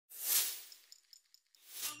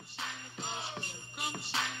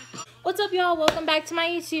What's up, y'all? Welcome back to my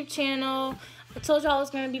YouTube channel. I told y'all I was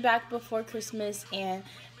going to be back before Christmas, and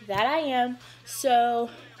that I am. So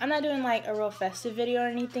I'm not doing like a real festive video or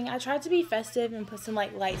anything. I tried to be festive and put some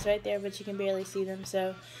like lights right there, but you can barely see them,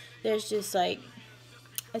 so there's just like,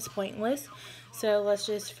 it's pointless. So let's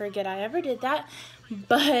just forget I ever did that.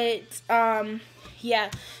 But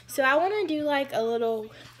yeah, so I want to do like a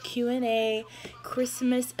little Q&A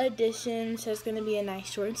Christmas edition. So it's going to be a nice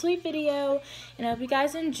short and sweet video, and I hope you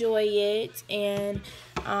guys enjoy it. And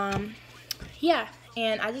yeah,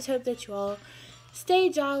 and I just hope that you all stay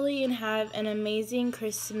jolly and have an amazing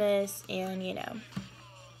Christmas, and you know,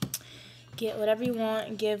 get whatever you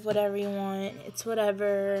want, give whatever you want, it's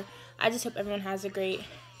whatever. I just hope everyone has a great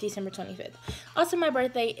December 25th. Also, my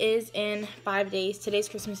birthday is in 5 days. Today's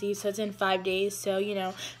Christmas Eve, so it's in 5 days. So, you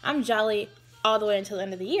know, I'm jolly all the way until the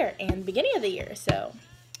end of the year and beginning of the year. So,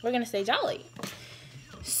 we're going to stay jolly.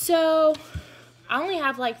 So, I only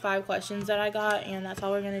have like 5 questions that I got, and that's all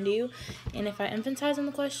we're going to do. And if I emphasize on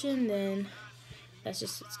the question, then that's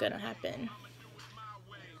just what's going to happen.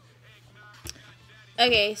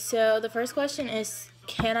 Okay, so the first question is,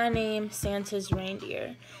 can I name Santa's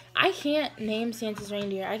reindeer? I can't name Santa's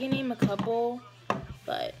reindeer. I can name a couple,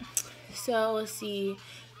 but so let's see.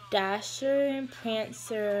 Dasher and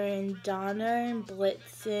Prancer and Donner and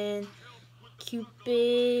Blitzen,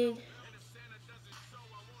 Cupid.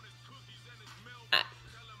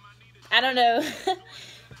 I don't know.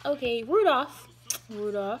 Okay, Rudolph.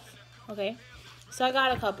 Okay, so I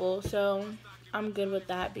got a couple, so I'm good with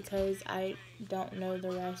that because I don't know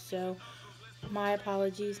the rest, so my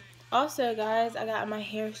apologies. Also, guys, I got my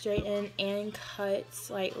hair straightened and cut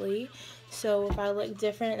slightly, so if I look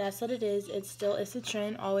different, that's what it is. It's a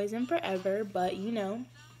trend, always and forever, but you know,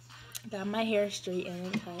 got my hair straightened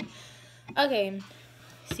and cut. Okay,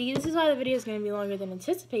 see, this is why the video is going to be longer than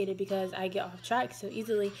anticipated, because I get off track so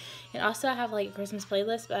easily. And also, I have like a Christmas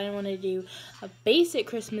playlist, but I didn't want to do a basic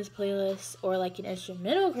Christmas playlist or like an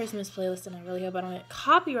instrumental Christmas playlist, and I really hope I don't get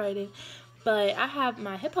copyrighted. But I have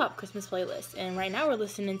my hip-hop Christmas playlist, and right now we're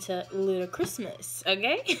listening to Luda Christmas,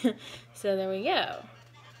 okay? So there we go.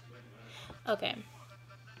 Okay.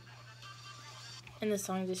 And the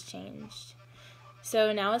song just changed.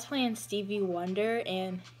 So now it's playing Stevie Wonder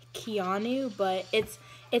and Keanu, but it's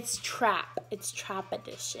trap. It's trap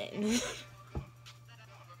edition.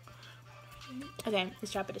 Okay,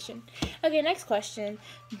 it's trap edition. Okay, next question.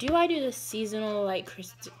 Do I do the seasonal, like,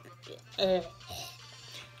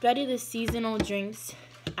 do I do the seasonal drinks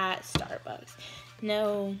at Starbucks?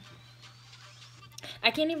 No. I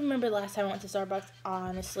can't even remember the last time I went to Starbucks,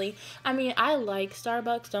 honestly. I mean, I like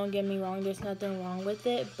Starbucks, don't get me wrong. There's nothing wrong with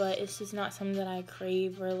it, but it's just not something that I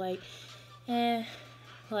crave or like,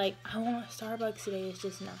 like, I want Starbucks today. It's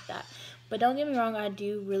just not that. But don't get me wrong, I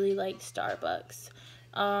do really like Starbucks.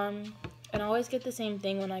 And I always get the same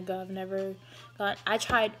thing when I go. I've never got,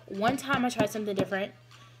 one time I tried something different,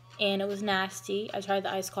 and it was nasty. I tried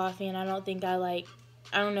the iced coffee, and I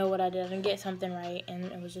don't know what I did. I didn't get something right, and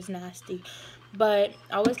it was just nasty. But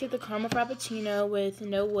I always get the caramel frappuccino with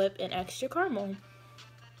no whip and extra caramel.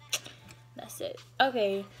 That's it.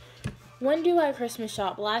 Okay, when do I Christmas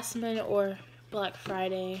shop? Last minute or Black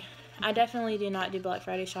Friday? I definitely do not do Black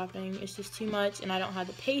Friday shopping. It's just too much, and I don't have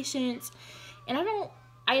the patience. And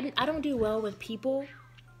I don't do well with people,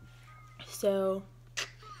 so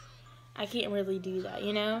I can't really do that,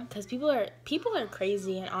 you know? Because people are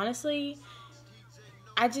crazy, and honestly,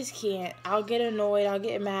 I just can't. I'll get annoyed, I'll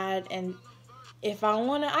get mad, and if I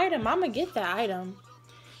want an item, I'm going to get that item.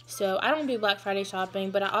 So I don't do Black Friday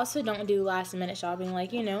shopping, but I also don't do last minute shopping.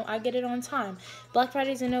 Like, you know, I get it on time. Black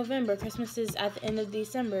Friday's in November. Christmas is at the end of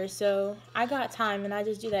December. So I got time, and I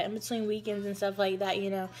just do that in between weekends and stuff like that, you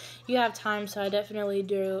know. You have time, so I definitely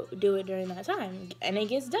do it during that time. And it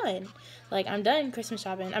gets done. Like, I'm done Christmas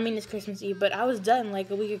shopping. I mean, it's Christmas Eve, but I was done like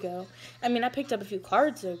a week ago. I mean, I picked up a few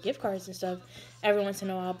cards or gift cards and stuff every once in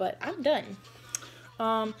a while, but I'm done.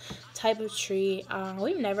 Type of tree.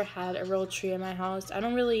 We've never had a real tree in my house.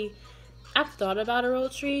 I've thought about a real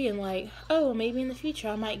tree and like, oh, maybe in the future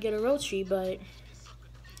I might get a real tree, but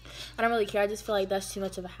I don't really care. I just feel like that's too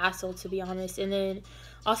much of a hassle, to be honest. And then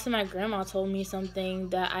also my grandma told me something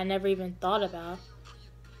that I never even thought about.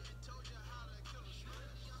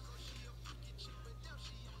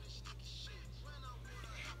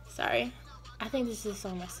 Sorry. I think this is a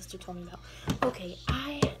song my sister told me about. Okay,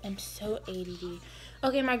 I am so ADD.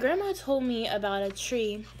 Okay, my grandma told me about a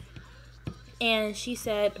tree, and she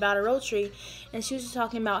said about a real tree, and she was just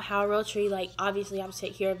talking about how a real tree, like, obviously you have to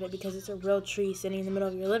take care of it because it's a real tree sitting in the middle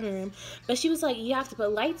of your living room, but she was like, you have to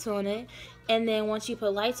put lights on it, and then once you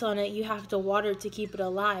put lights on it, you have to water to keep it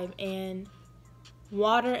alive, and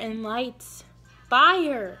water and lights,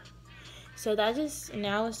 fire. So that just,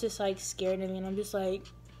 now it's just like scared of me, and I'm just like,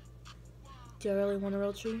 do I really want a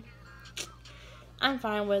real tree? I'm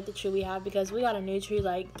fine with the tree we have because we got a new tree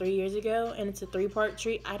like 3 years ago, and it's a 3-part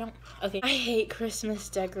tree. I hate Christmas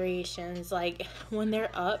decorations. Like, when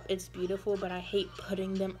they're up, it's beautiful, but I hate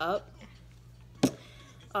putting them up.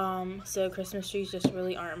 So Christmas trees just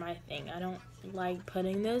really aren't my thing. I don't like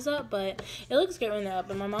putting those up, but it looks great when they're up.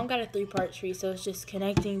 But my mom got a 3-part tree, so it's just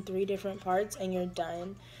connecting 3 different parts and you're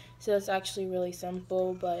done. So it's actually really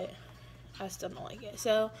simple, but I still don't like it.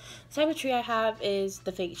 So the type of tree I have is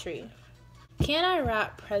the fake tree. Can I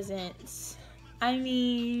wrap presents? I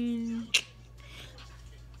mean,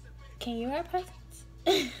 can you wrap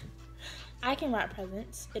presents? I can wrap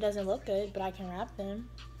presents. It doesn't look good, but I can wrap them.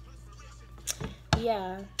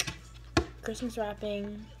 Yeah, Christmas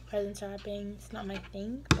wrapping, presents wrapping, it's not my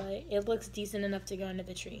thing, but it looks decent enough to go under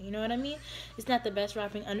the tree. You know what I mean? It's not the best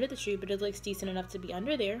wrapping under the tree, but it looks decent enough to be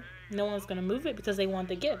under there. No one's going to move it because they want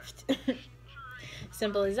the gift.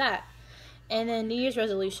 Simple as that. And then New Year's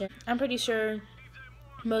resolution. I'm pretty sure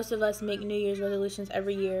most of us make New Year's resolutions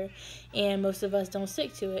every year, and most of us don't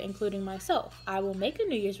stick to it, including myself. I will make a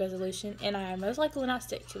New Year's resolution, and I most likely will not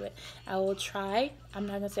stick to it. I will try. I'm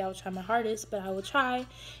not going to say I will try my hardest, but I will try,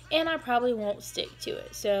 and I probably won't stick to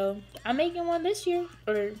it. So I'm making one this year,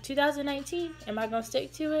 or 2019. Am I going to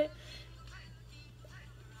stick to it?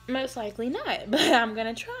 Most likely not, but I'm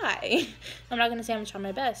going to try. I'm not going to say I'm going to try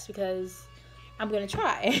my best because I'm going to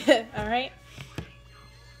try. All right?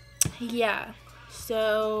 Yeah.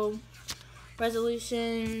 So,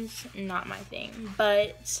 resolutions, not my thing.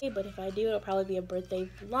 But if I do, it'll probably be a birthday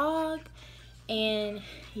vlog. And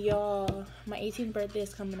y'all, my 18th birthday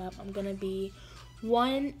is coming up. I'm going to be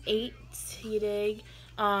 1/8, you dig?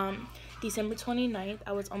 December 29th.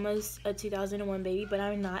 I was almost a 2001 baby, but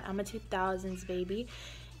I'm not. I'm a 2000s baby.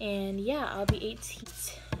 And yeah, I'll be 18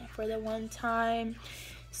 for the one time.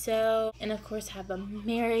 So, and of course, have a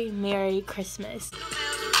Merry, Merry Christmas.